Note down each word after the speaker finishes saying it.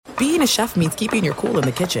being a chef means keeping your cool in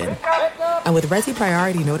the kitchen. And with Resi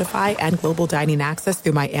Priority Notify and Global Dining Access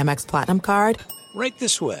through my Amex Platinum card, right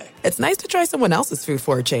this way. It's nice to try someone else's food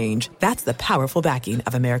for a change. That's the powerful backing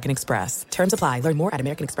of American Express. Terms apply. Learn more at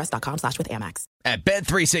americanexpress.com/withAmex. At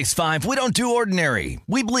Bet365, we don't do ordinary.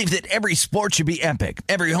 We believe that every sport should be epic.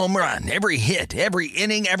 Every home run, every hit, every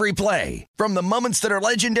inning, every play. From the moments that are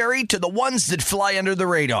legendary to the ones that fly under the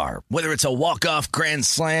radar. Whether it's a walk-off grand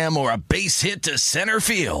slam or a base hit to center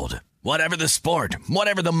field. Whatever the sport,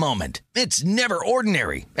 whatever the moment, it's never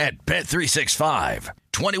ordinary at Bet365.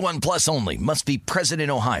 21 plus only. Must be present in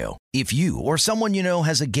Ohio. If you or someone you know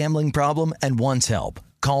has a gambling problem and wants help,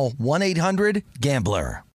 call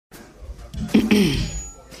 1-800-GAMBLER.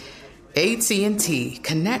 AT&T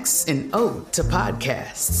connects an ode to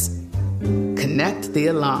podcasts. Connect the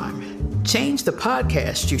alarm. Change the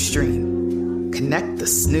podcast you stream. Connect the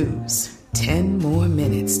snooze. 10 more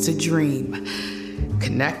minutes to dream.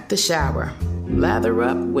 Connect the shower. Lather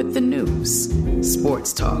up with the news.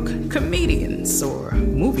 Sports talk, comedians, or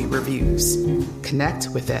movie reviews. Connect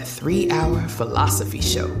with that 3-hour philosophy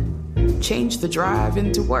show. Change the drive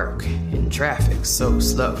into work in traffic so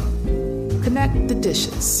slow. Connect the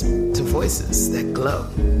dishes to voices that glow.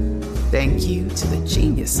 Thank you to the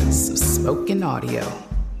geniuses of spoken audio.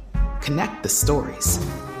 Connect the stories.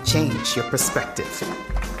 Change your perspective.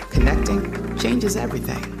 Connecting changes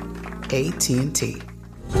everything. AT&T.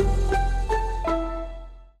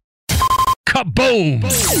 Kaboom!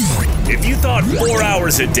 If you thought 4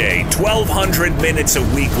 hours a day, 1,200 minutes a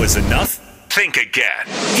week was enough, think again.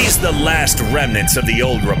 He's the last remnants of the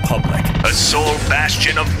old republic, a sole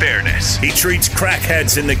bastion of fairness. He treats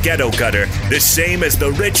crackheads in the ghetto gutter the same as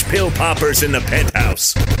the rich pill poppers in the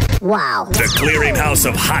penthouse. Wow. The clearinghouse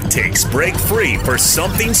of hot takes break free for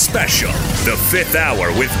something special. The Fifth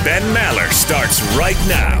Hour with Ben Maller starts right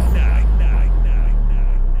now.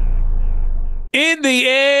 In the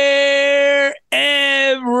air,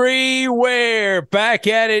 everywhere. Back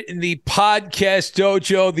at it in the podcast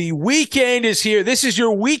dojo. The weekend is here. This is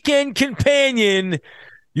your weekend companion,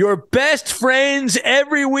 your best friends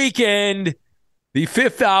every weekend. The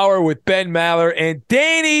Fifth Hour with Ben Maller and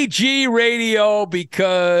Danny G Radio,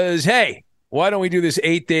 because, hey, why don't we do this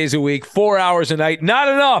 8 days a week, 4 hours a night? Not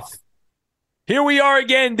enough. Here we are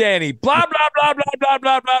again, Danny. Blah, blah, blah, blah, blah,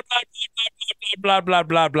 blah, blah, blah, blah, blah, blah,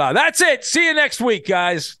 blah, blah. That's it. See you next week,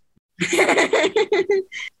 guys.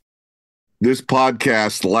 This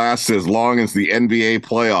podcast lasts as long as the NBA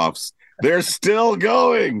playoffs. They're still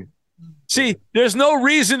going. See, there's no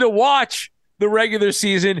reason to watch the regular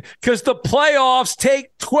season because the playoffs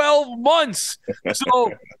take 12 months.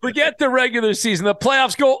 So forget the regular season. The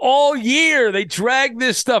playoffs go all year. They drag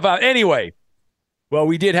this stuff out. Anyway, well,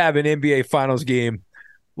 we did have an NBA Finals game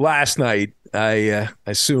last night. I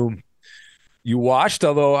assume you watched,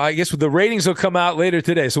 although I guess the ratings will come out later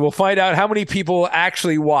today. So we'll find out how many people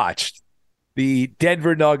actually watched the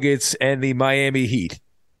Denver Nuggets and the Miami Heat,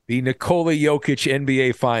 the Nikola Jokic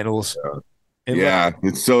NBA Finals. Yeah,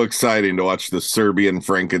 it's so exciting to watch the Serbian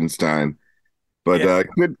Frankenstein. But it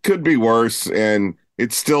could be worse, and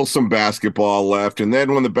it's still some basketball left. And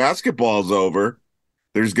then when the basketball's over,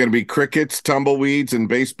 there's going to be crickets, tumbleweeds, and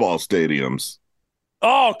baseball stadiums.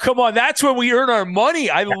 Oh, come on. That's when we earn our money.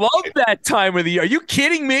 I love that time of the year. Are you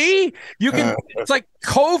kidding me? It's like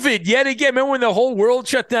COVID yet again. Remember when the whole world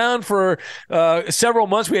shut down for several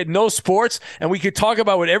months? We had no sports, and we could talk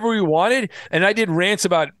about whatever we wanted. And I did rants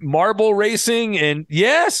about marble racing. And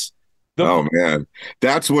yes. Oh, man.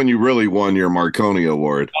 That's when you really won your Marconi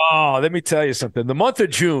Award. Oh, let me tell you something. The month of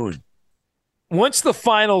June, once the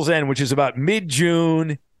finals end, which is about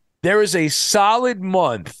mid-June, there is a solid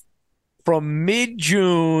month from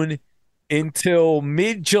mid-June until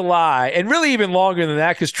mid-July, and really even longer than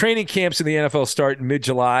that because training camps in the NFL start in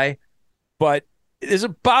mid-July. But there's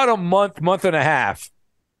about a month and a half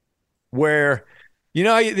where, you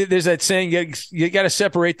know, there's that saying, you got to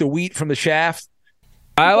separate the wheat from the shaft.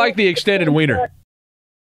 I like the extended wiener.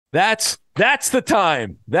 That's the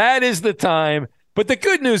time. That is the time. But the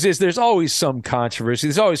good news is there's always some controversy.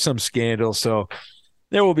 There's always some scandal. So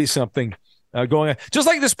there will be something going on. Just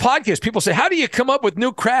like this podcast, people say, how do you come up with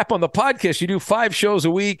new crap on the podcast? You do 5 shows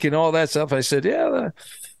a week and all that stuff. I said,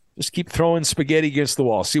 just keep throwing spaghetti against the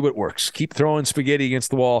wall. See what works. Keep throwing spaghetti against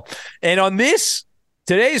the wall. And on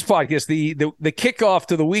today's podcast, the kickoff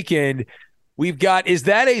to the weekend, we've got, is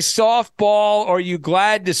that a softball or are you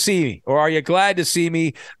glad to see me? Or are you glad to see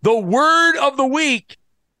me? The word of the week,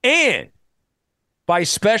 and by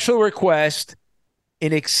special request,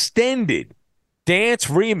 an extended dance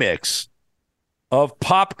remix of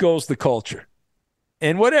Pop Goes the Culture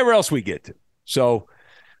and whatever else we get to. So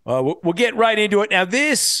we'll get right into it. Now,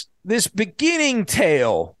 this this beginning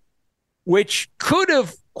tale, which could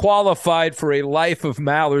have qualified for a Life of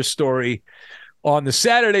Maller story on the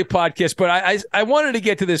Saturday podcast, but I wanted to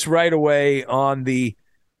get to this right away on the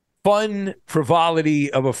fun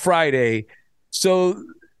frivolity of a Friday. So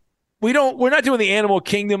we're not doing the Animal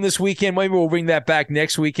Kingdom this weekend. Maybe we'll bring that back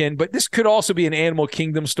next weekend, but this could also be an Animal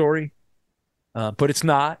Kingdom story, but it's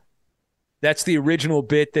not. That's the original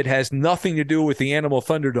bit that has nothing to do with the Animal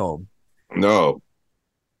Thunderdome. No.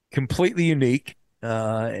 Completely unique.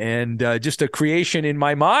 And just a creation in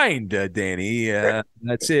my mind, Danny.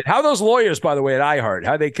 That's it. How are those lawyers, by the way, at iHeart?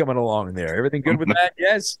 How are they coming along there? Everything good with that?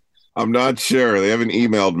 Yes? I'm not sure. They haven't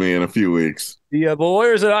emailed me in a few weeks. The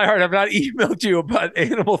lawyers at iHeart have not emailed you about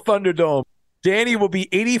Animal Thunderdome. Danny will be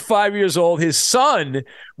 85 years old. His son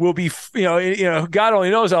will be, God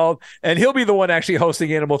only knows how old, and he'll be the one actually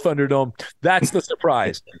hosting Animal Thunderdome. That's the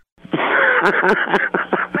surprise.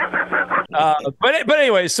 But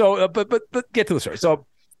anyway, so but get to the story. So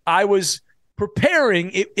I was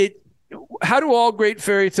preparing it. How do all great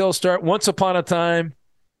fairy tales start? Once upon a time,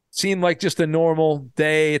 seemed like just a normal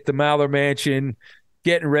day at the Maller Mansion,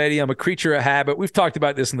 getting ready. I'm a creature of habit. We've talked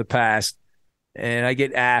about this in the past, and I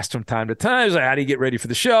get asked from time to time, like, how do you get ready for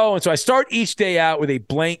the show? And so I start each day out with a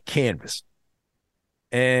blank canvas,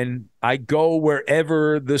 and I go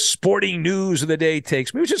wherever the sporting news of the day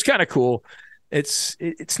takes me, which is kind of cool. It's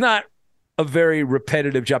not a very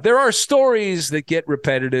repetitive job. There are stories that get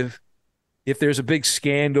repetitive. If there's a big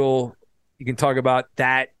scandal, you can talk about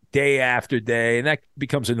that day after day, and that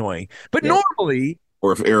becomes annoying. But normally,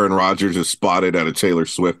 or if Aaron Rodgers is spotted at a Taylor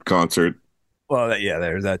Swift concert. Well,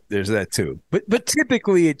 there's that too. But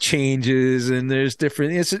typically it changes, and there's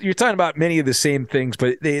different. You're talking about many of the same things,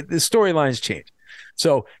 but the storylines change.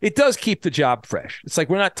 So it does keep the job fresh. It's like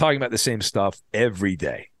we're not talking about the same stuff every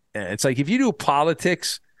day. And it's like if you do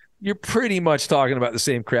politics, you're pretty much talking about the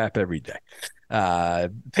same crap every day.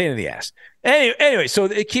 Pain in the ass. Anyway, so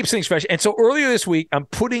it keeps things fresh. And so earlier this week, I'm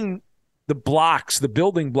putting the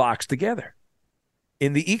building blocks together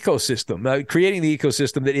in the ecosystem, creating the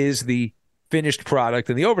ecosystem that is the finished product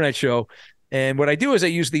in the overnight show. And what I do is I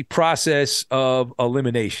use the process of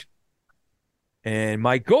elimination. And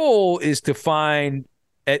my goal is to find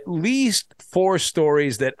at least 4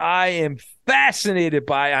 stories that I am fascinated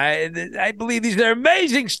by. I believe these are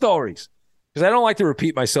amazing stories because I don't like to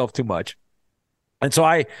repeat myself too much. And so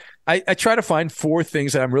I try to find 4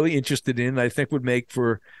 things that I'm really interested in that I think would make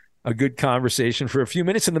for a good conversation for a few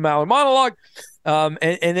minutes in the Maller monologue. And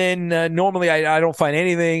then normally I don't find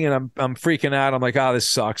anything, and I'm freaking out. I'm like, this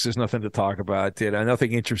sucks. There's nothing to talk about.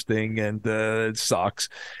 Nothing interesting, and it sucks.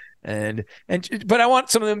 But I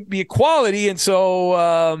want some of them to be equality, and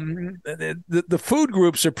so the food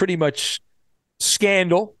groups are pretty much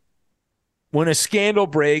scandal. When a scandal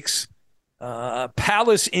breaks,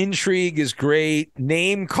 palace intrigue is great.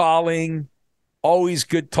 Name calling, always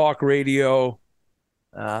good talk radio.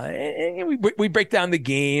 And we break down the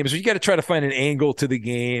games. You got to try to find an angle to the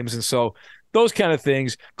games, and so those kind of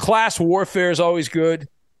things. Class warfare is always good,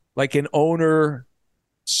 like an owner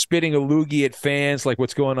spitting a loogie at fans, like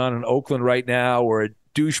what's going on in Oakland right now, or a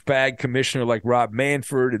douchebag commissioner like Rob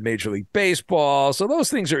Manfred in Major League Baseball. So those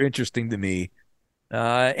things are interesting to me.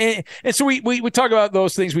 And so we talk about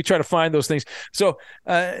those things. We try to find those things. So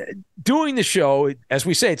doing the show, as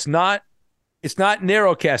we say, it's not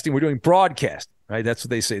narrowcasting. We're doing broadcast, right? That's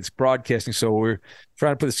what they say. It's broadcasting. So we're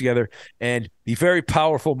trying to put this together, and the very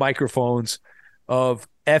powerful microphones of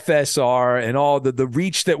FSR and all the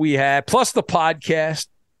reach that we have, plus the podcast.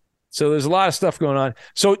 So there's a lot of stuff going on.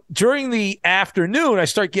 So during the afternoon, I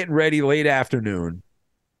start getting ready late afternoon.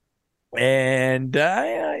 And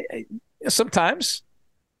sometimes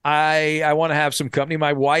I want to have some company.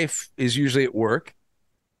 My wife is usually at work,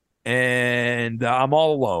 and I'm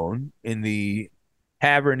all alone in the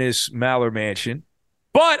cavernous Maller Mansion.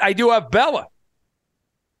 But I do have Bella.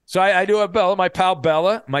 So I do have Bella, my pal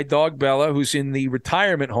Bella, my dog Bella, who's in the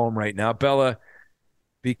retirement home right now. Bella,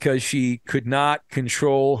 because she could not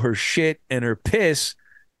control her shit and her piss,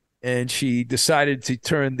 and she decided to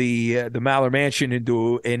turn the Maller Mansion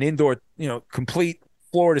into an indoor, complete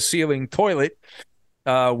floor-to-ceiling toilet.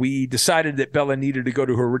 We decided that Bella needed to go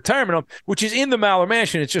to her retirement home, which is in the Maller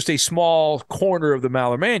Mansion. It's just a small corner of the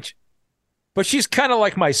Maller Mansion. But she's kind of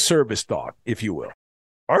like my service dog, if you will.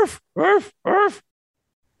 Arf, arf, arf.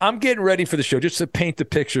 I'm getting ready for the show, just to paint the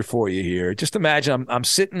picture for you here. Just imagine I'm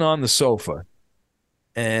sitting on the sofa,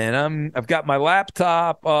 and I've got my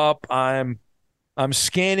laptop up. I'm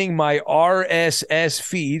scanning my RSS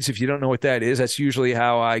feeds. If you don't know what that is, that's usually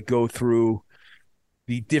how I go through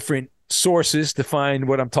the different sources to find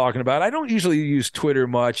what I'm talking about. I don't usually use Twitter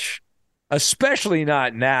much. especially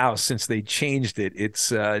not now since they changed it.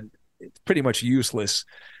 It's pretty much useless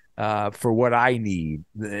for what I need.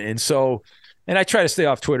 And I try to stay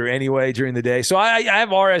off Twitter anyway during the day. So I have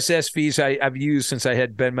RSS feeds I've used since I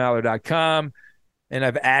had benmaller.com, and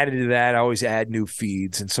I've added to that. I always add new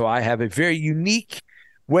feeds. And so I have a very unique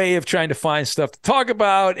way of trying to find stuff to talk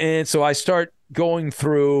about. And so I start going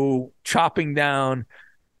through, chopping down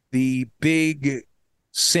the big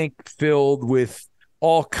sink filled with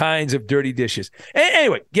all kinds of dirty dishes.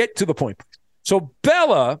 Anyway, get to the point. So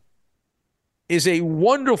Bella is a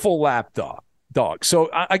wonderful lap dog. So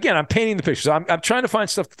again, I'm painting the pictures. I'm trying to find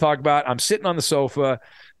stuff to talk about. I'm sitting on the sofa.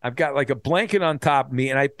 I've got like a blanket on top of me,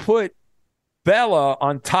 and I put Bella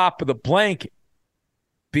on top of the blanket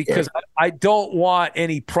because I don't want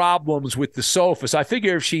any problems with the sofa. So I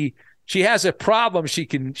figure if she has a problem, she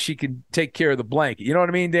can take care of the blanket. You know what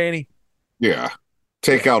I mean, Danny? Yeah.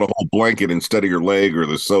 Take out a whole blanket instead of your leg or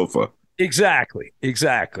the sofa. Exactly. I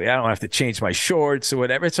don't have to change my shorts or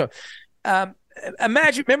whatever. So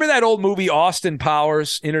remember that old movie, Austin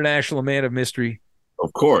Powers, International Man of Mystery?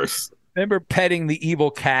 Of course. Remember petting the evil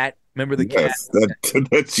cat? Remember the cat?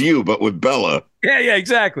 That's you, but with Bella. Yeah,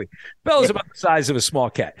 exactly. Bella's about the size of a small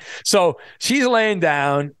cat. So she's laying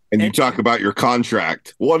down. And you talk about your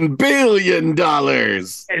contract. $1 billion.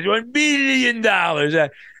 It's $1 billion.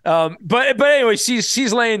 But anyway,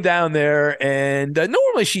 she's laying down there, and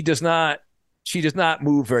normally she does not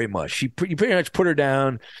move very much. You pretty much put her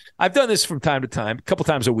down. I've done this from time to time, a couple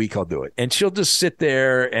times a week I'll do it. And she'll just sit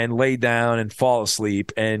there and lay down and fall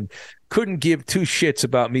asleep and couldn't give two shits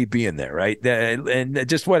about me being there, right? And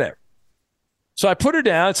just whatever. So I put her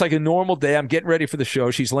down. It's like a normal day. I'm getting ready for the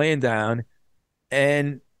show. She's laying down,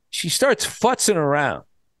 and she starts futzing around.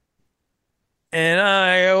 And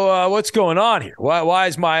I go, what's going on here? Why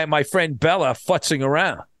is my friend Bella futzing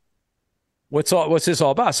around? What's this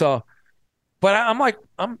all about? So, but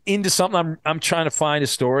I'm into something. I'm trying to find a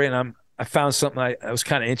story, and I found something I was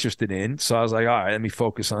kind of interested in. So I was like, all right, let me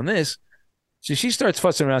focus on this. So she starts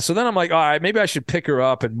futzing around. So then I'm like, all right, maybe I should pick her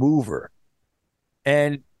up and move her.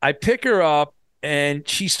 And I pick her up, and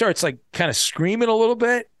she starts like kind of screaming a little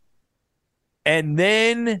bit. And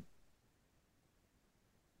then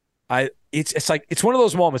it's like, it's one of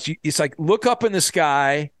those moments. It's like, look up in the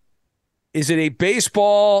sky. Is it a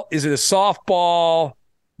baseball? Is it a softball?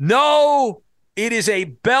 No, it is a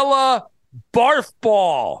Bella barf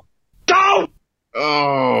ball. Go!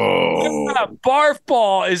 Oh, yeah, barf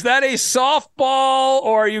ball. Is that a softball,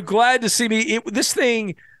 or are you glad to see me? This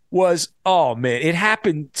thing was, oh man, it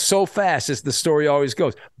happened so fast, as the story always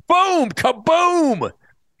goes. Boom, kaboom.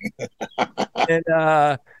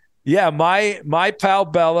 And yeah, my pal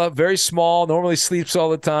Bella, very small, normally sleeps all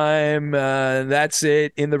the time. That's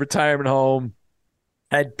it, in the retirement home,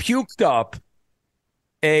 had puked up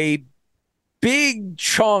a big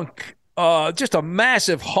chunk, just a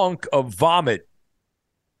massive hunk of vomit.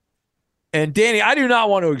 And Danny, I do not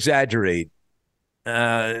want to exaggerate.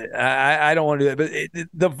 I don't want to do that, but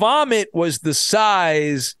the vomit was the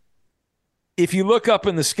size. If you look up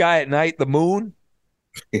in the sky at night, the moon,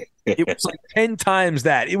 it was like 10 times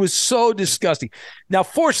that. It was so disgusting. Now,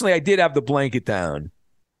 fortunately, I did have the blanket down.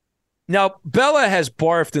 Now, Bella has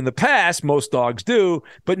barfed in the past. Most dogs do,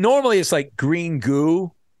 but normally it's like green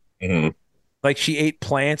goo. Mm-hmm. Like she ate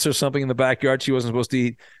plants or something in the backyard she wasn't supposed to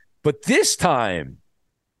eat. But this time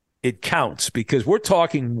it counts, because we're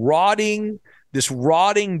talking rotting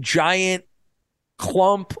giant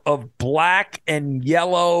clump of black and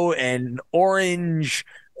yellow and orange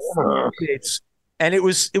bits. And it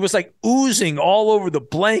was like oozing all over the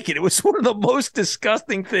blanket. It was one of the most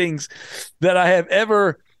disgusting things that I have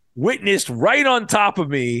ever witnessed, right on top of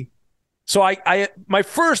me. So my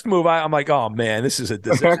first move, I'm like, oh man, this is a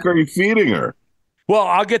disaster. The heck are you feeding her? Well,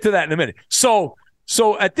 I'll get to that in a minute. So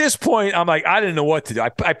at this point, I'm like, I didn't know what to do. I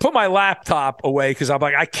put my laptop away because I'm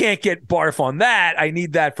like, I can't get barf on that. I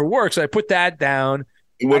need that for work. So I put that down.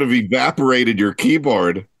 It would have evaporated your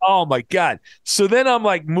keyboard. Oh my God. So then I'm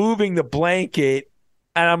like moving the blanket,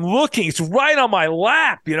 and I'm looking, it's right on my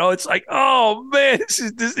lap. It's like, oh man,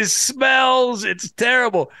 this smells. It's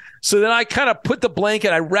terrible. So then I kind of put the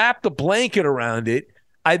blanket, I wrap the blanket around it.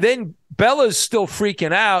 Bella's still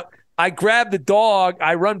freaking out. I grab the dog.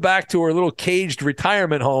 I run back to her little caged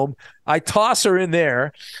retirement home. I toss her in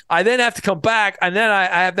there. I then have to come back, and then I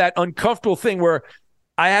have that uncomfortable thing where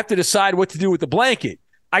I have to decide what to do with the blanket.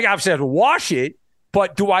 I obviously have to wash it,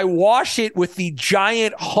 but do I wash it with the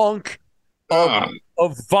giant hunk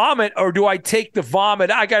of vomit, or do I take the vomit?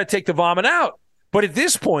 I got to take the vomit out. But at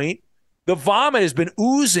this point, the vomit has been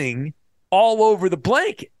oozing all over the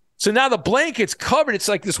blanket. So now the blanket's covered. It's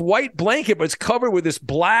like this white blanket, but it's covered with this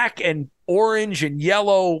black and orange and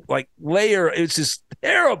yellow like layer. It's just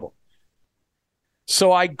terrible.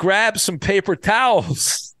 So I grabbed some paper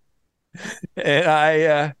towels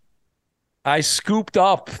and I scooped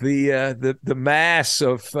up the mass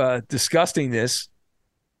of disgustingness,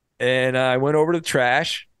 and I went over to the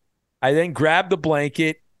trash. I then grabbed the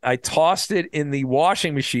blanket. I tossed it in the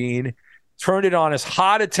washing machine, turned it on as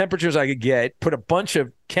hot a temperature as I could get, put a bunch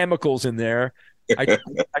of chemicals in there. I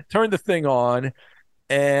turned the thing on,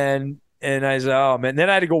 and I said, oh, man. Then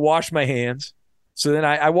I had to go wash my hands. So then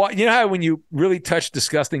I you know how when you really touch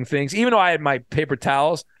disgusting things, even though I had my paper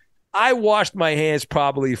towels, I washed my hands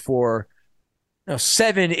probably for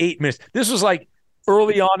 7-8 minutes. This was like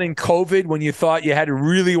early on in COVID when you thought you had to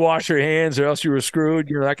really wash your hands or else you were screwed,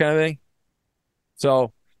 that kind of thing.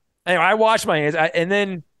 So anyway, I washed my hands. And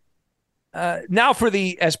then now for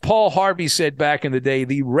as Paul Harvey said back in the day,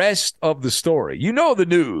 the rest of the story. You know the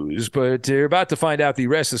news, but you're about to find out the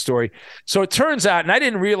rest of the story. So it turns out, and I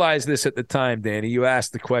didn't realize this at the time, Danny, you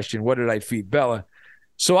asked the question, what did I feed Bella?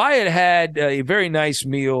 So I had a very nice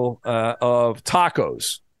meal of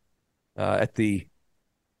tacos at the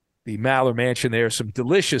Maller Mansion there, some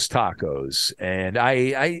delicious tacos. And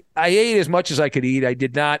I ate as much as I could eat. I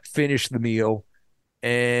did not finish the meal.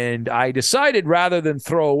 And I decided rather than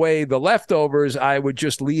throw away the leftovers, I would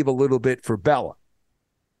just leave a little bit for Bella.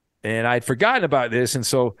 And I'd forgotten about this. And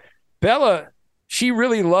so Bella, she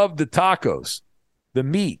really loved the tacos, the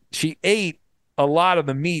meat. She ate a lot of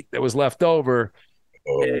the meat that was left over.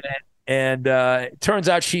 Oh. And it turns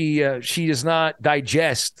out she does not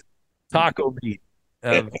digest taco meat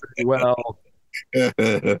very well.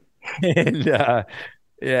 And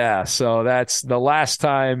yeah, so that's the last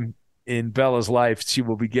time in Bella's life she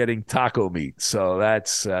will be getting taco meat. So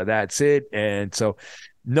that's it. And so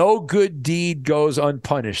no good deed goes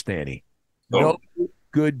unpunished, Danny. No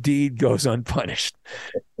good deed goes unpunished.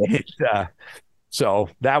 So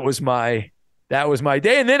that was my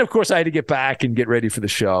day. And then of course I had to get back and get ready for the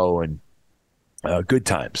show, and good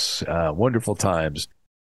times, wonderful times.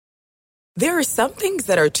 There are some things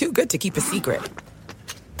that are too good to keep a secret.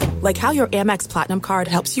 Like how your Amex Platinum card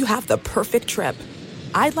helps you have the perfect trip.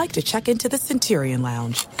 I'd like to check into the Centurion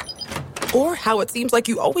Lounge. Or how it seems like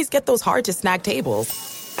you always get those hard-to-snag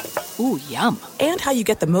tables. Ooh, yum. And how you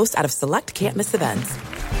get the most out of select can't-miss events.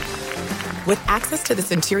 With access to the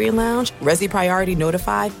Centurion Lounge, Resi Priority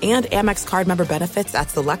Notified, and Amex card member benefits at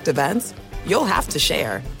select events, you'll have to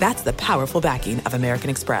share. That's the powerful backing of American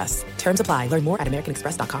Express. Terms apply. Learn more at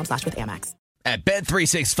americanexpress.com/withAmex. At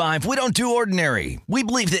Bet365, we don't do ordinary. We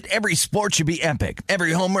believe that every sport should be epic.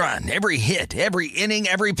 Every home run, every hit, every inning,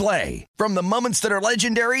 every play. From the moments that are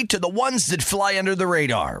legendary to the ones that fly under the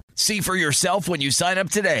radar. See for yourself when you sign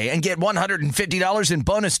up today and get $150 in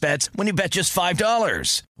bonus bets when you bet just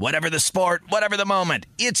 $5. Whatever the sport, whatever the moment,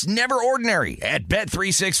 it's never ordinary at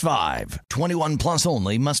Bet365. 21 plus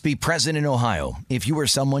only. Must be present in Ohio. If you or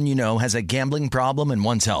someone you know has a gambling problem and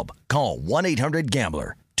wants help, call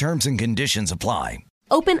 1-800-GAMBLER. Terms and conditions apply.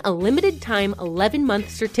 Open a limited-time 11-month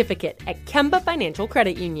certificate at Kemba Financial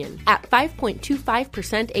Credit Union. At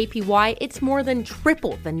 5.25% APY, it's more than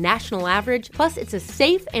triple the national average, plus it's a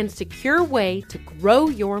safe and secure way to grow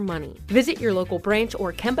your money. Visit your local branch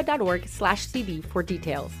or kemba.org/CD for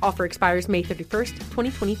details. Offer expires May 31st,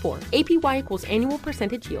 2024. APY equals annual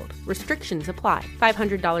percentage yield. Restrictions apply.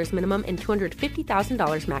 $500 minimum and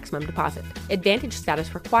 $250,000 maximum deposit. Advantage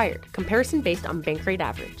status required. Comparison based on bank rate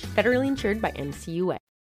average. Federally insured by NCUA.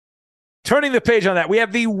 Turning the page on that, we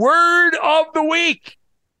have the word of the week.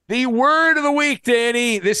 The word of the week,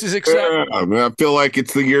 Danny. This is exciting. I feel like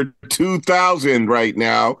it's the year 2000 right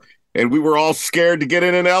now, and we were all scared to get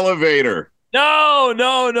in an elevator.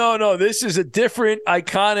 No. This is a different,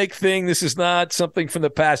 iconic thing. This is not something from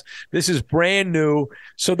the past. This is brand new.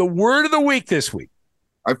 So the word of the week this week.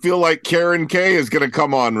 I feel like Karen K is going to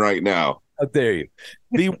come on right now. How dare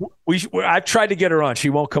you? I've tried to get her on.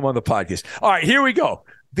 She won't come on the podcast. All right, here we go.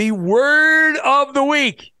 The word of the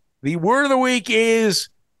week. The word of the week is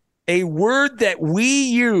a word that we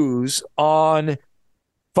use on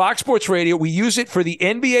Fox Sports Radio. We use it for the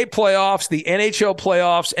NBA playoffs, the NHL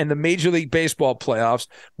playoffs, and the Major League Baseball playoffs.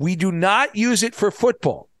 We do not use it for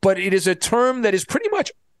football, but it is a term that is pretty much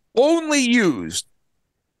only used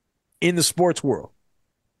in the sports world.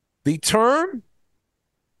 The term,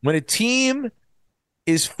 when a team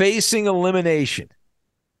is facing elimination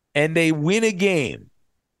and they win a game,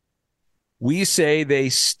 we say they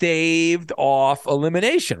staved off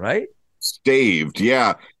elimination, right? Staved,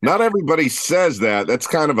 yeah. Not everybody says that. That's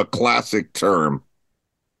kind of a classic term.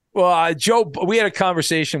 Well, we had a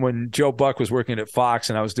conversation when Joe Buck was working at Fox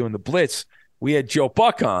and I was doing the Blitz. We had Joe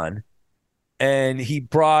Buck on, and he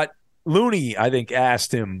brought Looney, I think,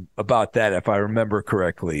 asked him about that, if I remember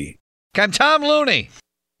correctly. I'm Tom Looney.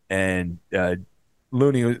 And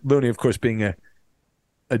Looney, of course, being a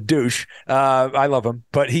douche. I love him.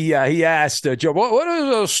 But he asked Joe, what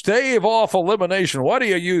is a stave off elimination? Why do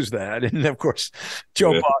you use that? And, of course,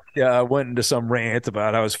 Joe Buck went into some rant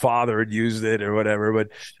about how his father had used it or whatever.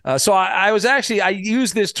 But so I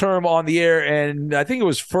used this term on the air, and I think it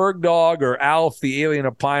was Ferg Dog or Alf, the alien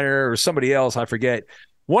opiner, or somebody else, I forget.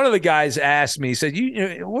 One of the guys asked me, he said,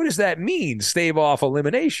 what does that mean, stave off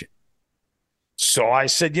elimination? So I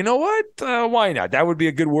said, you know what? Why not? That would be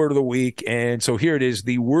a good word of the week. And so here it is,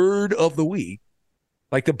 the word of the week.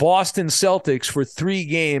 Like the Boston Celtics for 3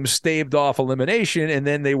 games staved off elimination, and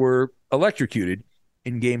then they were electrocuted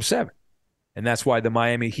in Game 7. And that's why the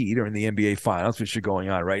Miami Heat are in the NBA Finals, which are going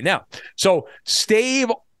on right now. So stave,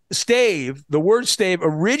 the word stave,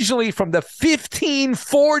 originally from the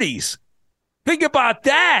 1540s. Think about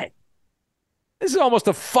that. This is almost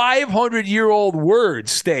a 500-year-old word,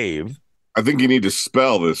 stave. I think you need to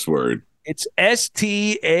spell this word. It's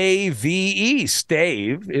S-T-A-V-E.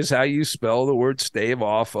 Stave is how you spell the word stave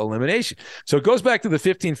off elimination. So it goes back to the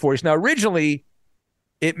 1540s. Now, originally,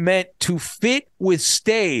 it meant to fit with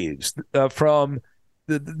staves. From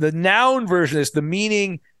the noun version, the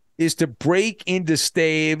meaning is to break into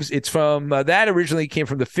staves. It's from that originally came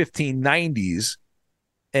from the 1590s,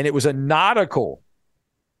 and it was a nautical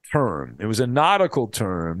term.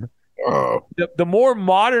 Oh. The more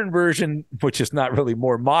modern version, which is not really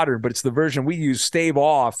more modern, but it's the version we use, stave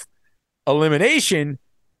off elimination.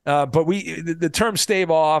 But the term stave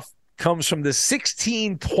off comes from the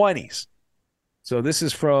 1620s. So this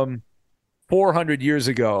is from 400 years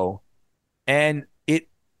ago. And it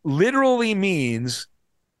literally means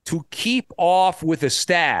to keep off with a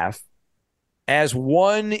staff as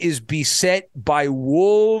one is beset by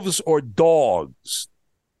wolves or dogs.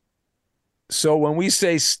 So when we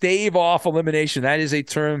say stave off elimination, that is a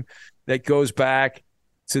term that goes back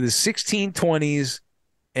to the 1620s,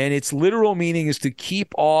 and its literal meaning is to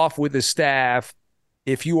keep off with the staff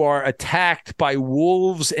if you are attacked by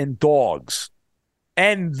wolves and dogs.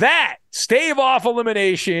 And that stave off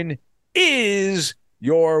elimination is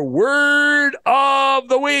your word of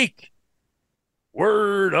the week.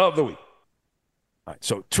 Word of the week. All right,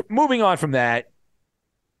 so moving on from that,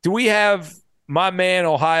 do we have my man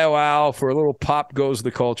Ohio Al for a little pop goes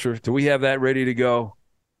the culture? Do we have that ready to go?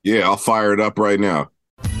 Yeah, I'll fire it up right now.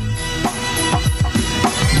 Pop,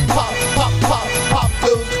 pop, pop, pop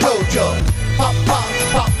goes the culture. Pop, pop,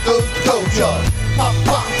 pop goes the culture. Pop,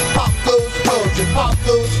 pop, pop goes the culture. Pop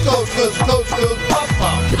goes the culture goes pop,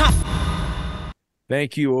 pop.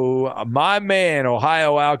 Thank you, my man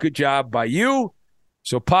Ohio Al. Good job by you.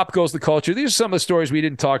 So pop goes the culture. These are some of the stories we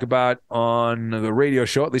didn't talk about on the radio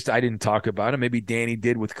show. At least I didn't talk about it. Maybe Danny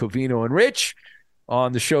did with Covino and Rich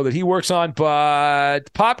on the show that he works on.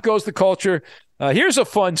 But pop goes the culture. Here's a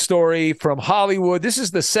fun story from Hollywood. This is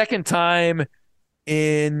the second time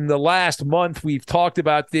in the last month we've talked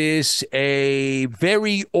about this. A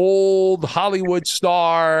very old Hollywood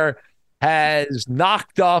star has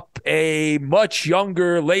knocked up a much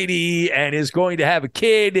younger lady and is going to have a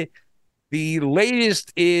kid. The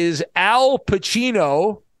latest is Al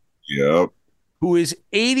Pacino, who is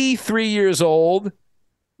 83 years old.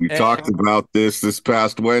 We talked about this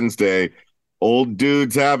past Wednesday. Old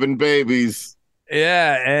dudes having babies.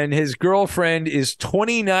 Yeah, and his girlfriend is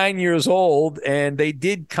 29 years old, and they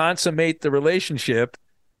did consummate the relationship.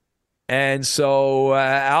 And so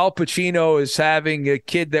Al Pacino is having a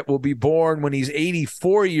kid that will be born when he's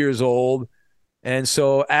 84 years old. And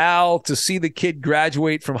so, Al, to see the kid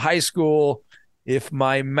graduate from high school, if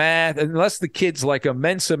my math, unless the kid's like a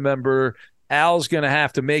Mensa member, Al's going to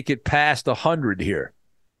have to make it past 100 here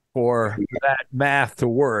for that math to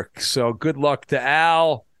work. So good luck to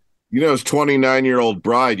Al. You know his 29-year-old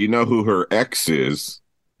bride, you know who her ex is?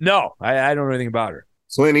 No, I don't know anything about her.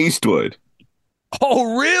 Clint Eastwood.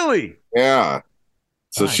 Oh, really? Yeah.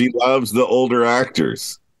 So she loves the older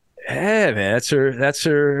actors. Yeah, man, that's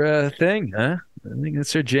her thing, huh? I think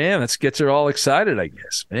that's her jam. That gets her all excited, I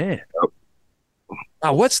guess. Man.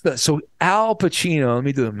 Yep. So Al Pacino, let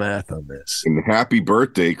me do the math on this. And happy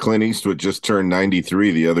birthday. Clint Eastwood just turned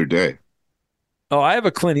 93 the other day. Oh, I have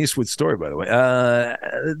a Clint Eastwood story, by the way.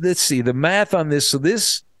 Let's see. The math on this. So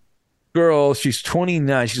this girl, she's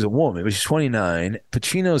 29. She's a woman, but she's 29.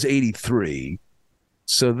 Pacino's 83.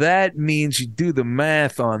 So that means you do the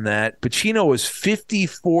math on that. Pacino was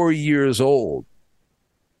 54 years old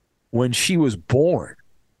when she was born.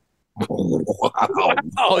 Wow.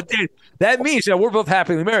 Oh, dude, that means we're both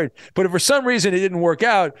happily married. But if for some reason it didn't work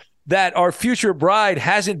out, that our future bride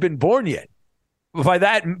hasn't been born yet. By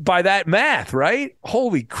that math, right?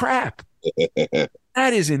 Holy crap.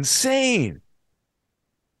 That is insane.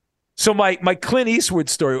 So my Clint Eastwood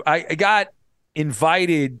story, I got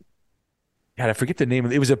invited. God, I forget the name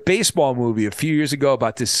of it. It was a baseball movie a few years ago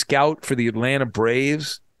about this scout for the Atlanta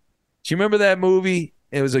Braves. Do you remember that movie?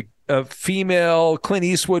 It was a female. Clint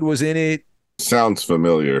Eastwood was in it. Sounds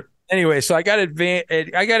familiar. Anyway, so I got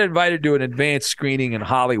invited to an advanced screening in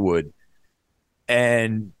Hollywood,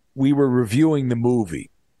 and we were reviewing the movie.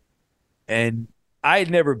 And I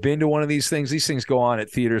had never been to one of these things. These things go on at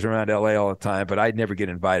theaters around LA all the time, but I'd never get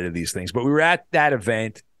invited to these things. But we were at that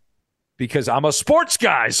event because I'm a sports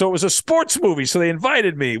guy, so it was a sports movie, so they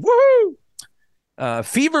invited me. Woohoo!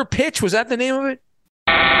 Fever Pitch, was that the name of it?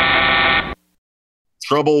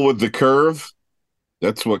 Trouble with the Curve.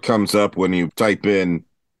 That's what comes up when you type in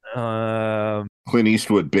Clint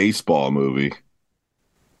Eastwood baseball movie.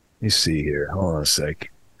 Let me see here. Hold on a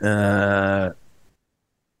sec.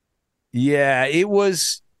 Yeah, it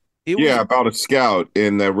was about a scout,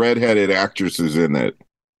 and the redheaded actress is in it.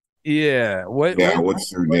 Yeah.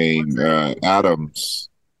 What's her name? Adams.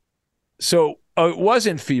 So it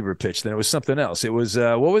wasn't Fever Pitch, then it was something else. It was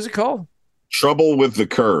what was it called? Trouble with the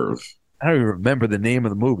Curve. I don't even remember the name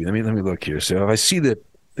of the movie. Let me look here. So if I see the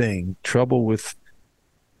thing, Trouble with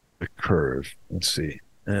the Curve. Let's see.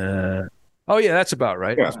 Oh yeah, that's about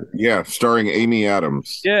right. Yeah, starring Amy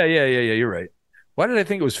Adams. Yeah. You're right. Why did I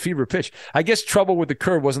think it was Fever Pitch? I guess Trouble with the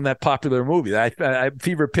Curve wasn't that popular movie.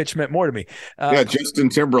 Fever Pitch meant more to me. Justin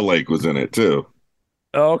Timberlake was in it too.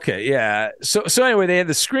 Okay, yeah. So anyway, they had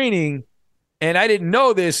the screening, and I didn't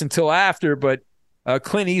know this until after, but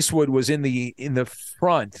Clint Eastwood was in the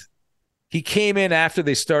front. He came in after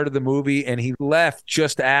they started the movie, and he left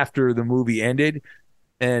just after the movie ended.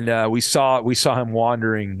 And we saw him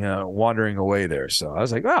wandering away there. So I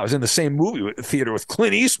was like, wow, I was in the same movie theater with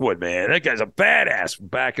Clint Eastwood, man. That guy's a badass from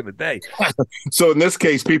back in the day. So in this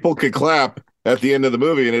case, people could clap at the end of the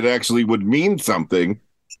movie, and it actually would mean something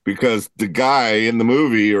because the guy in the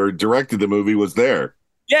movie or directed the movie was there.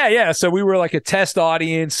 Yeah. So we were like a test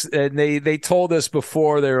audience, and they told us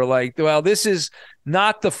before, they were like, well, this is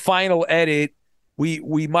not the final edit.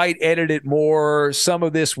 We might edit it more. Some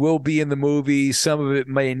of this will be in the movie. Some of it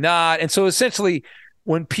may not. And so essentially,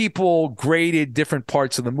 when people graded different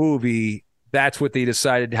parts of the movie, that's what they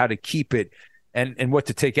decided how to keep it and what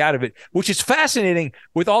to take out of it, which is fascinating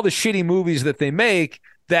with all the shitty movies that they make,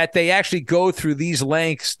 that they actually go through these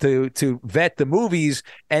lengths to vet the movies,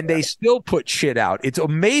 and they still put shit out. It's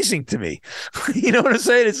amazing to me. You know what I'm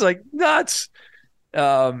saying? It's like nuts.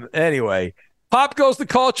 Anyway. Pop goes the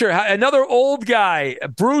culture. Another old guy,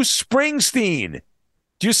 Bruce Springsteen.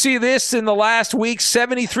 Do you see this in the last week?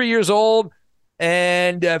 73 years old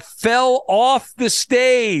and fell off the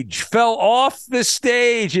stage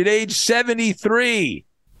at age 73.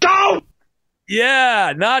 Go!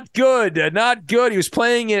 Yeah, not good. Not good. He was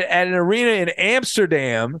playing at an arena in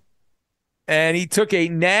Amsterdam, and he took a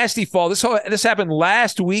nasty fall. This happened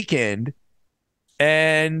last weekend.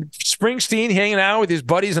 And Springsteen hanging out with his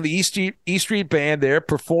buddies on the E Street Band there,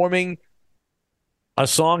 performing a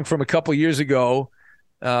song from a couple years ago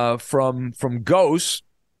from Ghost.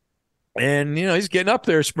 And, he's getting up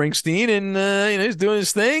there, Springsteen, and, he's doing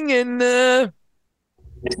his thing. And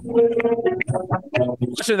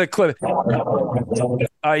watching the clip.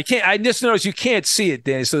 You can't. I just noticed you can't see it,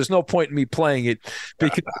 Danny, so there's no point in me playing it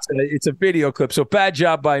because it's a video clip. So bad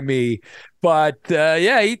job by me. But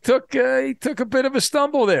he took a bit of a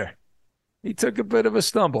stumble there.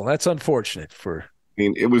 That's unfortunate for. I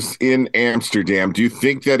mean, it was in Amsterdam. Do you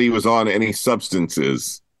think that he was on any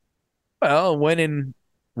substances? Well, when in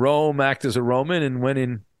Rome, act as a Roman, and when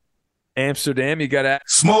in Amsterdam, you got to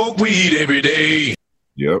smoke weed every day.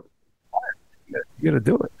 Yep. You got to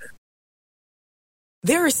do it.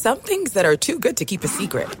 There are some things that are too good to keep a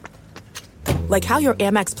secret. Like how your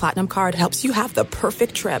Amex Platinum card helps you have the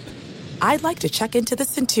perfect trip. I'd like to check into the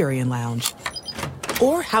Centurion Lounge.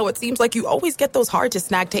 Or how it seems like you always get those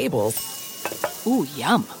hard-to-snag tables. Ooh,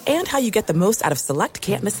 yum. And how you get the most out of select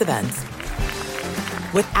can't-miss events.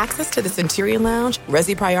 With access to the Centurion Lounge,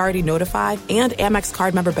 Resi Priority Notified, and Amex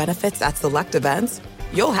card member benefits at select events,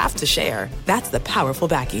 you'll have to share. That's the powerful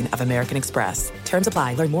backing of American Express. Terms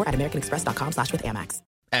apply. Learn more at americanexpress.com/withAmex.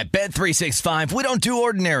 At Bet365, we don't do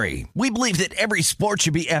ordinary. We believe that every sport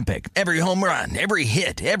should be epic. Every home run, every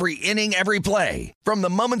hit, every inning, every play. From the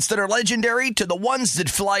moments that are legendary to the ones that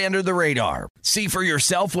fly under the radar. See for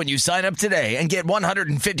yourself when you sign up today and get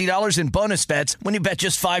 $150 in bonus bets when you bet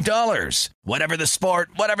just $5. Whatever the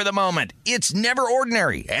sport, whatever the moment, it's never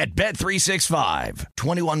ordinary at Bet365.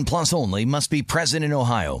 21 plus only. Must be present in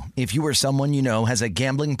Ohio. If you or someone you know has a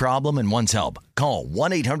gambling problem and wants help, call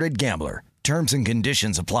 1-800-GAMBLER. Terms and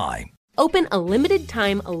conditions apply. Open a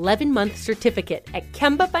limited-time 11-month certificate at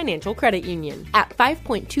Kemba Financial Credit Union. At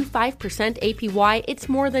 5.25% APY, it's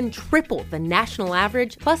more than triple the national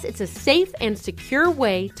average, plus it's a safe and secure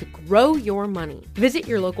way to grow your money. Visit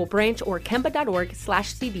your local branch or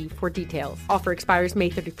kemba.org/CD for details. Offer expires May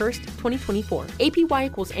 31st, 2024. APY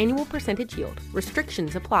equals annual percentage yield.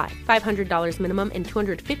 Restrictions apply. $500 minimum and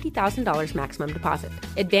 $250,000 maximum deposit.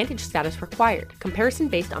 Advantage status required. Comparison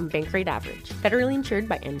based on bank rate average. Federally insured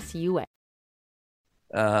by NCUA.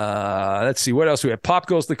 Let's see what else we have. Pop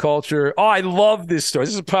Goes the Culture. Oh, I love this story.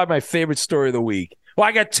 This is probably my favorite story of the week. Well,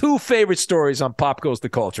 I got two favorite stories on Pop Goes the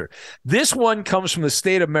Culture. This one comes from the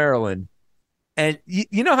state of Maryland. And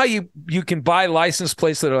you know how you can buy license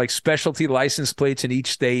plates that are like specialty license plates in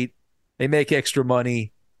each state? They make extra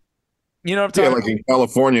money. You know what I'm talking about? Like in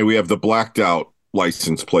California, we have the blacked out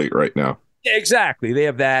license plate right now. Yeah, exactly. They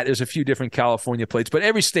have that. There's a few different California plates, but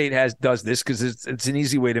every state does this because it's an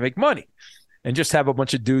easy way to make money. And just have a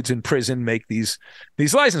bunch of dudes in prison make these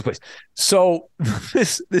license plates. So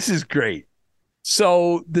this is great.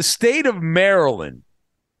 So the state of Maryland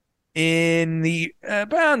in the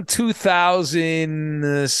around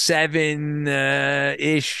 2007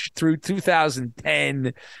 ish through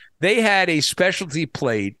 2010, they had a specialty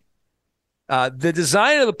plate. The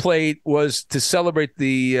design of the plate was to celebrate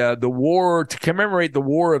the war, to commemorate the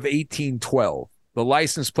War of 1812. The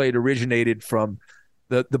license plate originated from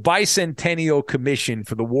the Bicentennial Commission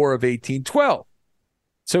for the War of 1812.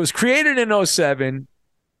 So it was created in 2007,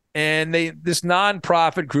 and this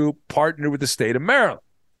nonprofit group partnered with the state of Maryland.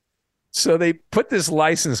 So they put this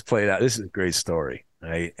license plate out. This is a great story,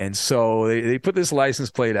 right? And so they put this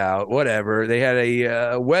license plate out, whatever. They had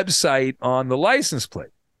a website on the license plate.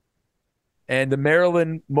 And the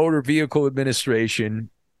Maryland Motor Vehicle Administration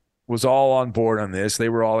was all on board on this. They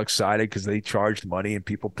were all excited because they charged money and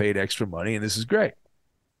people paid extra money, and this is great.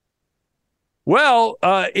 Well,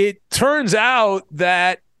 it turns out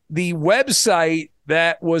that the website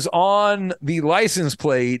that was on the license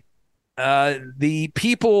plate, the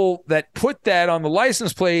people that put that on the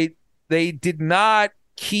license plate, they did not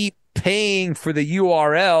keep paying for the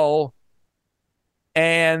URL,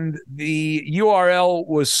 and the URL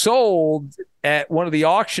was sold at one of the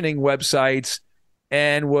auctioning websites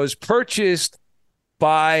and was purchased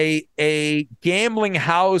by a gambling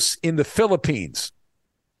house in the Philippines.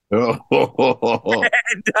 And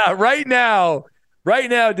right now,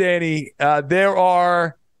 Danny, there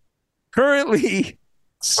are currently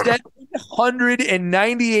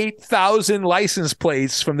 798,000 license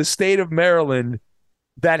plates from the state of Maryland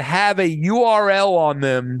that have a URL on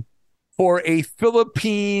them for a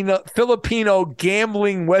Filipino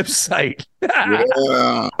gambling website. Yeah.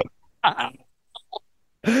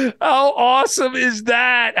 How awesome is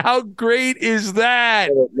that? How great is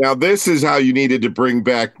that? Now, this is how you needed to bring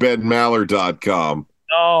back benmaller.com.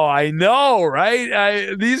 Oh, I know,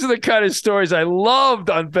 right? These are the kind of stories I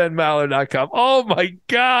loved on benmaller.com. Oh, my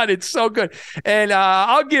God, it's so good. And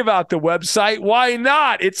I'll give out the website. Why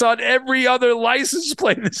not? It's on every other license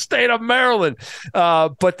plate in the state of Maryland.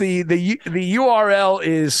 But the URL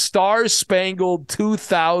is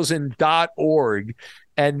starspangled2000.org,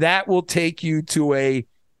 and that will take you to a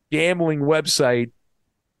gambling website.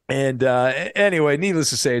 And anyway, needless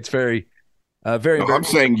to say, it's very I'm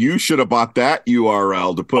saying you should have bought that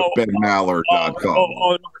URL to put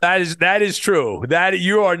benmaller.com. That is true. That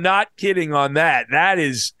you are not kidding on that. That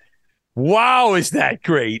is, wow, is that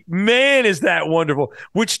great? Man, is that wonderful.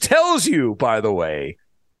 Which tells you, by the way,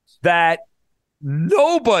 that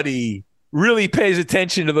nobody really pays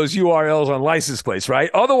attention to those URLs on license plates,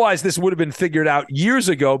 right? Otherwise, this would have been figured out years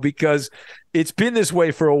ago because it's been this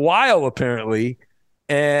way for a while, apparently.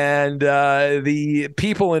 And the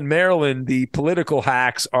people in Maryland, the political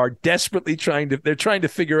hacks, are desperately trying to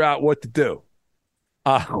figure out what to do,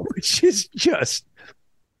 which is just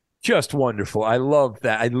wonderful. I love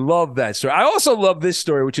that. I love that story. I also love this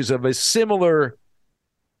story, which is of a similar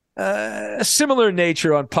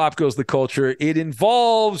nature on Pop Goes the Culture. It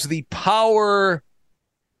involves the power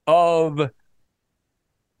of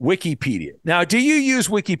Wikipedia. Now, do you use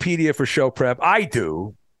Wikipedia for show prep? I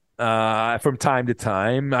do. from time to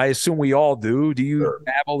time. I assume we all do. Do you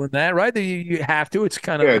dabble in that, right? You have to. It's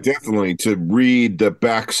kind of... Yeah, definitely, to read the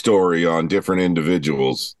backstory on different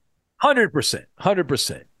individuals. 100%.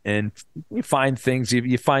 100%. And you find things,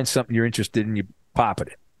 you find something you're interested in, you pop it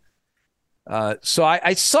in. So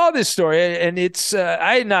I saw this story, and it's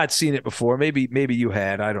I had not seen it before. Maybe you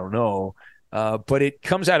had. I don't know. But it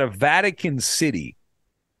comes out of Vatican City,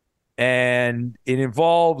 and it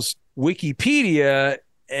involves Wikipedia.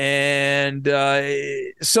 And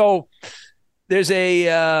so there's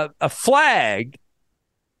a flag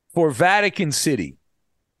for Vatican City.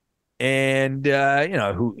 And,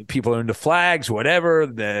 who people are into flags,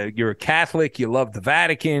 whatever. You're a Catholic, you love the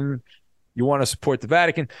Vatican, you want to support the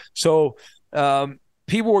Vatican. So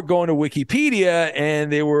people were going to Wikipedia,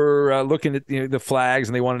 and they were looking at the flags,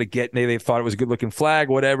 and they wanted to get, they thought it was a good-looking flag,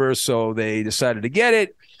 whatever, so they decided to get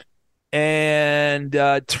it. And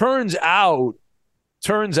turns out,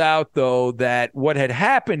 though, that what had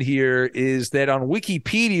happened here is that on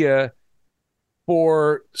Wikipedia,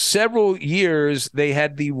 for several years, they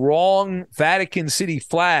had the wrong Vatican City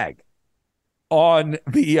flag on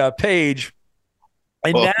the page.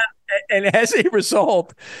 And now, and as a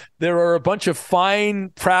result, there are a bunch of fine,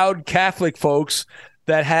 proud Catholic folks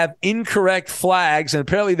that have incorrect flags, and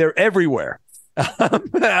apparently they're everywhere. Now,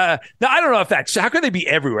 I don't know if that's... How can they be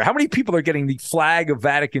everywhere? How many people are getting the flag of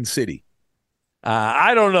Vatican City?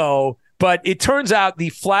 I don't know. But it turns out the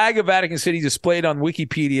flag of Vatican City displayed on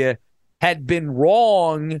Wikipedia had been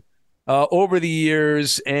wrong over the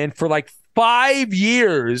years, and for like 5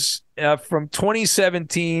 years, from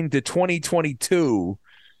 2017 to 2022,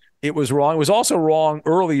 it was wrong. It was also wrong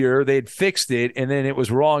earlier. They had fixed it, and then it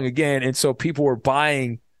was wrong again, and so people were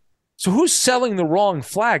buying. So who's selling the wrong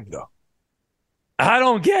flag, though? I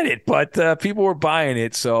don't get it, but people were buying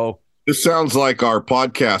it. So this sounds like our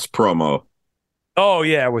podcast promo. Oh,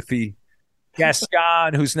 yeah, with the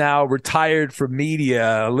Gascon, who's now retired from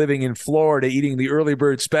media, living in Florida, eating the early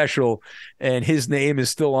bird special, and his name is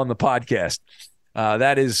still on the podcast.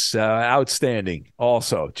 That is outstanding.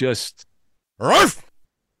 Also, just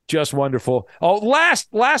wonderful. Oh,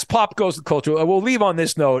 last pop goes to culture. We'll leave on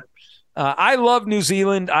this note. I love New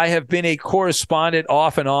Zealand. I have been a correspondent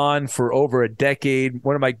off and on for over a decade.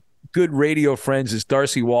 One of my good radio friends is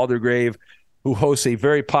Darcy Waldegrave, who hosts a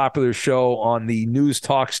very popular show on the news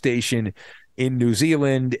talk station in New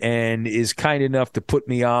Zealand, and is kind enough to put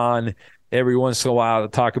me on every once in a while to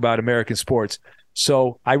talk about American sports.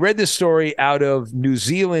 So I read this story out of New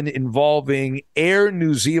Zealand involving Air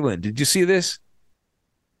New Zealand. Did you see this?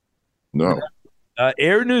 No.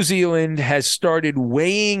 Air New Zealand has started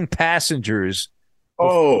weighing passengers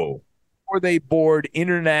before they board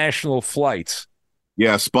international flights.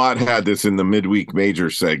 Yeah, Spot had this in the midweek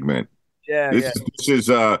major segment. Yeah, This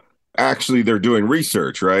is actually, they're doing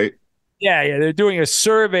research, right? Yeah. They're doing a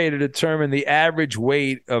survey to determine the average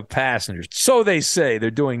weight of passengers. So they say.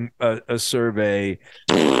 They're doing a survey.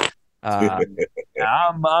 I'm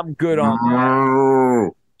good on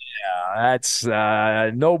that. Yeah, that's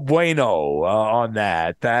no bueno on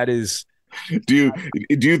that. That is. Do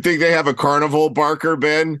you think they have a carnival barker,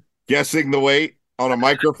 Ben, guessing the weight on a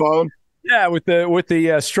microphone? Yeah, with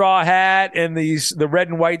the straw hat and the red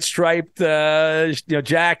and white striped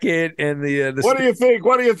jacket and the. What do you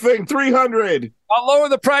think? 300. I'll lower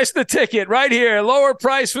the price of the ticket right here. Lower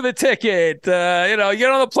price for the ticket. You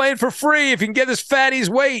get on the plane for free if you can get this fatty's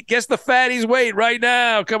weight. Guess the fatty's weight right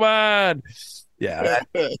now. Come on. Yeah,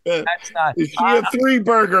 that's not. Is she a three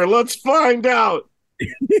burger? Let's find out.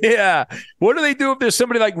 Yeah. What do they do if there's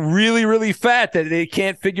somebody like really, really fat that they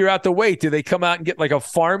can't figure out the weight? Do they come out and get like a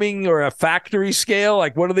farming or a factory scale?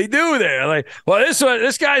 Like, what do they do there? Like, well,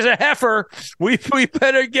 this guy's a heifer. We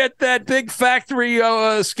better get that big factory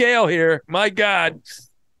scale here. My God.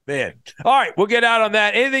 Man. All right, we'll get out on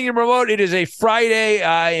that. Anything to promote? It is a Friday.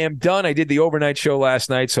 I am done. I did the overnight show last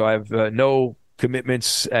night, so I have no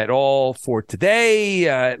commitments at all for today,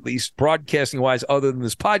 at least broadcasting wise, other than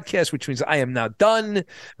this podcast, which means I am now done.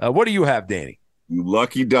 What do you have, Danny? You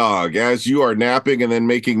lucky dog. As you are napping and then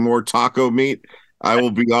making more taco meat, I will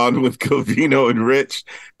be on with Covino and Rich.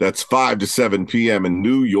 That's 5 to 7 p.m. in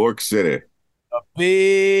New York City. A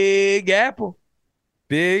Big Apple.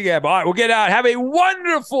 Big Apple. All right, we'll get out. Have a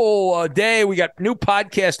wonderful day. We got new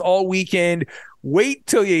podcast all weekend. Wait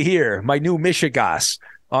till you hear my new Michigas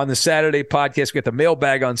on the Saturday podcast. We got the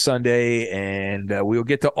mailbag on Sunday, and we'll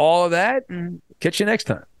get to all of that and catch you next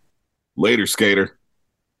time. Later, skater.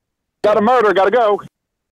 Got a murder, gotta go.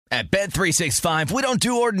 At Bet365, we don't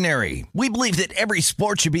do ordinary. We believe that every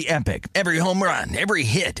sport should be epic. Every home run, every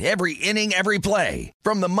hit, every inning, every play.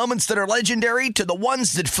 From the moments that are legendary to the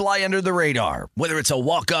ones that fly under the radar. Whether it's a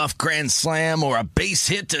walk-off grand slam or a base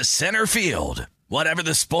hit to center field. Whatever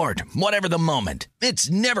the sport, whatever the moment.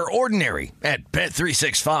 It's never ordinary at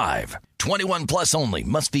Bet365. 21 plus only.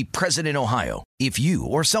 Must be present in Ohio. If you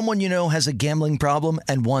or someone you know has a gambling problem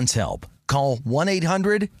and wants help, call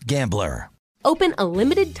 1-800-GAMBLER. Open a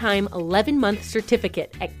limited-time 11-month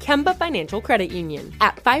certificate at Kemba Financial Credit Union.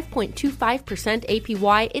 At 5.25%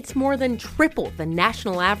 APY, it's more than triple the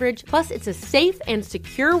national average, plus it's a safe and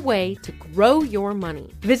secure way to grow your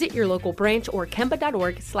money. Visit your local branch or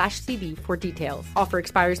kemba.org/CD for details. Offer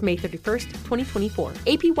expires May 31st, 2024.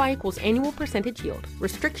 APY equals annual percentage yield.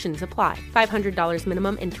 Restrictions apply. $500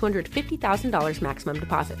 minimum and $250,000 maximum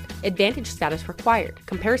deposit. Advantage status required.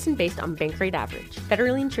 Comparison based on bank rate average.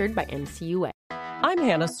 Federally insured by NCUA. I'm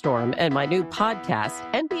Hannah Storm, and my new podcast,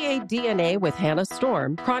 NBA DNA with Hannah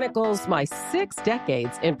Storm, chronicles my 6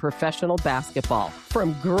 decades in professional basketball.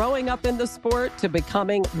 From growing up in the sport to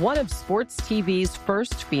becoming one of sports TV's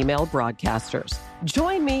first female broadcasters.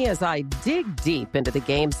 Join me as I dig deep into the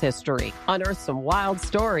game's history, unearth some wild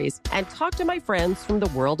stories, and talk to my friends from the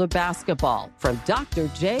world of basketball, from Dr.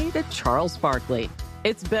 J to Charles Barkley.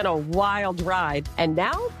 It's been a wild ride, and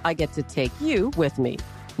now I get to take you with me.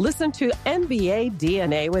 Listen to NBA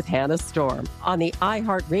DNA with Hannah Storm on the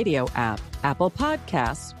iHeartRadio app, Apple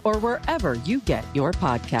Podcasts, or wherever you get your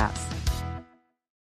podcasts.